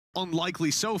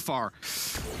unlikely so far.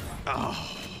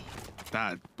 Oh,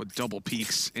 that but double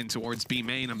peeks in towards B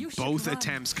main, and both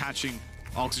attempts catching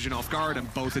Oxygen off guard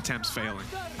and both attempts failing.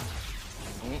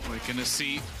 Oh, we're gonna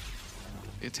see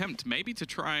the attempt maybe to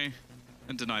try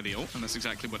and deny the ult, and that's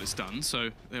exactly what it's done. So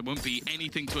there won't be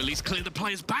anything to at least clear the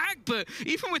player's back, but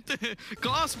even with the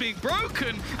glass being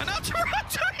broken, and now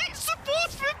Toronto, his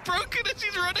support's been broken as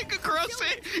he's running across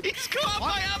it. He's caught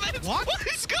by Ahmed. What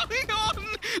is going on?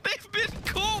 They've been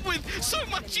caught with so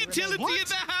much utility in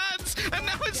their hands, and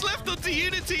now it's left up to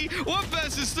Unity. 1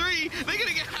 versus 3. They're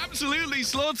gonna get absolutely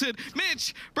slaughtered.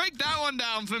 Mitch, break that one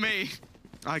down for me.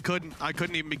 I couldn't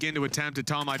even begin to attempt it,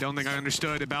 Tom. I don't think I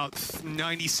understood about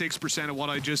 96% of what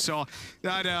I just saw.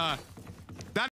 That